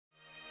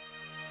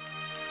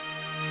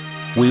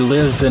We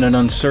live in an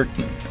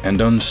uncertain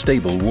and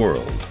unstable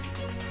world.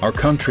 Our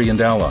country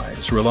and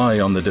allies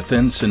rely on the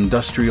defense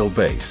industrial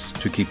base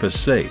to keep us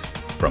safe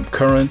from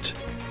current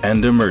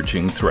and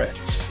emerging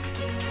threats.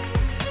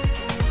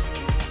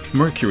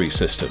 Mercury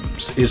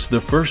Systems is the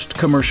first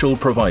commercial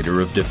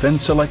provider of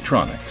defense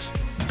electronics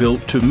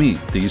built to meet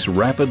these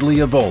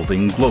rapidly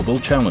evolving global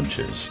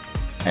challenges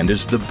and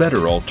is the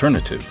better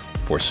alternative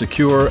for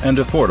secure and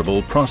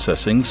affordable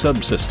processing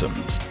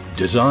subsystems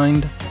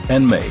designed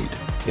and made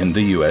in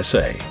the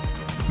USA.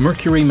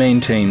 Mercury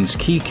maintains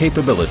key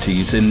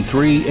capabilities in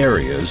 3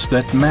 areas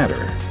that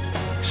matter: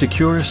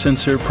 secure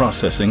sensor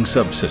processing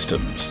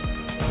subsystems,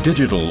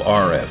 digital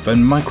RF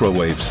and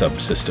microwave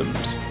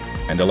subsystems,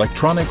 and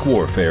electronic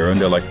warfare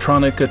and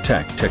electronic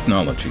attack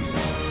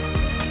technologies.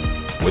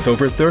 With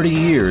over 30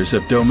 years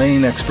of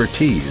domain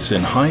expertise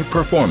in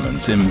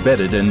high-performance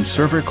embedded and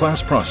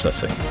server-class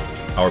processing,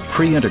 our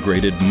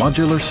pre-integrated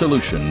modular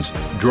solutions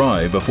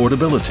drive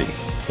affordability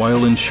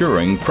while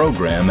ensuring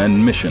program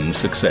and mission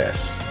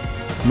success.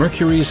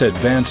 Mercury's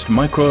advanced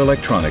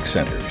microelectronic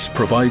centers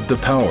provide the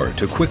power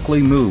to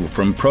quickly move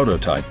from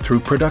prototype through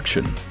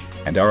production,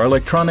 and our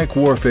electronic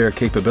warfare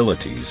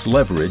capabilities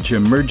leverage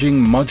emerging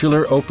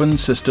modular open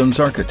systems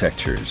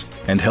architectures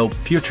and help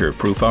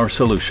future-proof our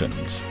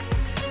solutions.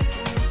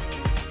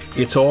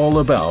 It's all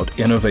about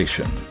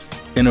innovation.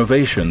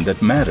 Innovation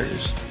that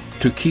matters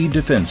to key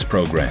defense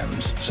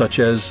programs such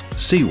as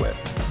SEWIP,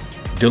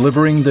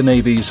 delivering the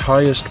Navy's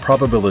highest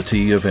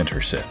probability of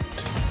intercept,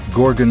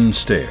 Gorgon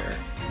Stare,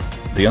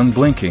 the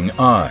unblinking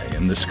eye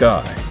in the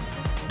sky,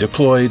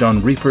 deployed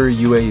on Reaper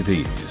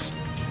UAVs,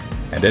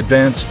 and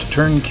advanced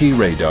turnkey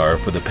radar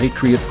for the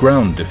Patriot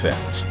ground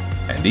defense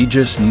and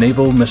Aegis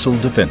naval missile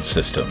defense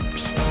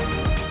systems.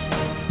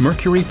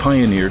 Mercury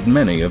pioneered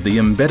many of the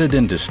embedded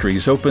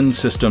industry's open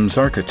systems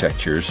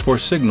architectures for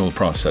signal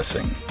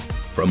processing,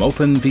 from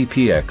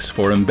OpenVPX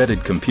for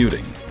embedded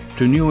computing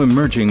to new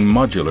emerging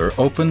modular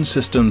open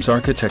systems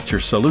architecture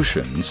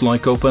solutions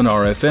like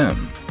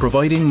OpenRFM,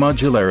 providing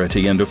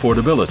modularity and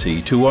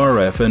affordability to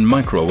RF and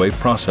microwave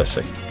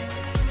processing.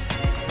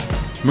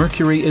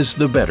 Mercury is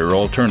the better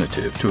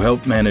alternative to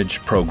help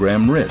manage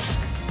program risk,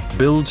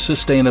 build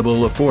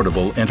sustainable,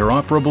 affordable,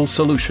 interoperable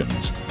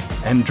solutions,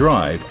 and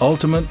drive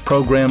ultimate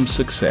program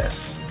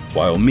success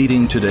while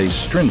meeting today's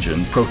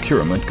stringent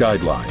procurement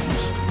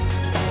guidelines.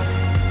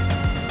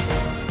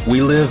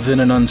 We live in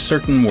an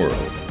uncertain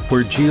world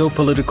where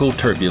geopolitical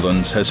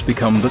turbulence has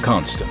become the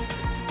constant.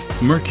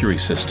 Mercury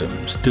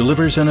Systems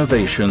delivers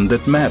innovation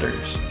that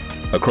matters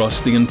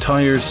across the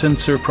entire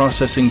sensor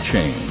processing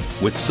chain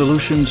with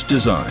solutions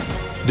designed,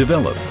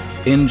 developed,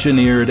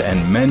 engineered,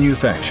 and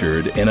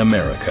manufactured in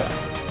America.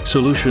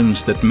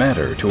 Solutions that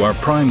matter to our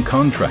prime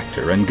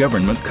contractor and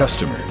government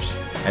customers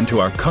and to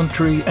our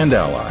country and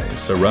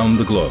allies around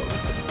the globe.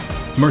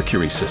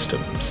 Mercury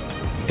Systems,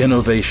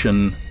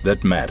 innovation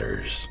that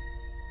matters.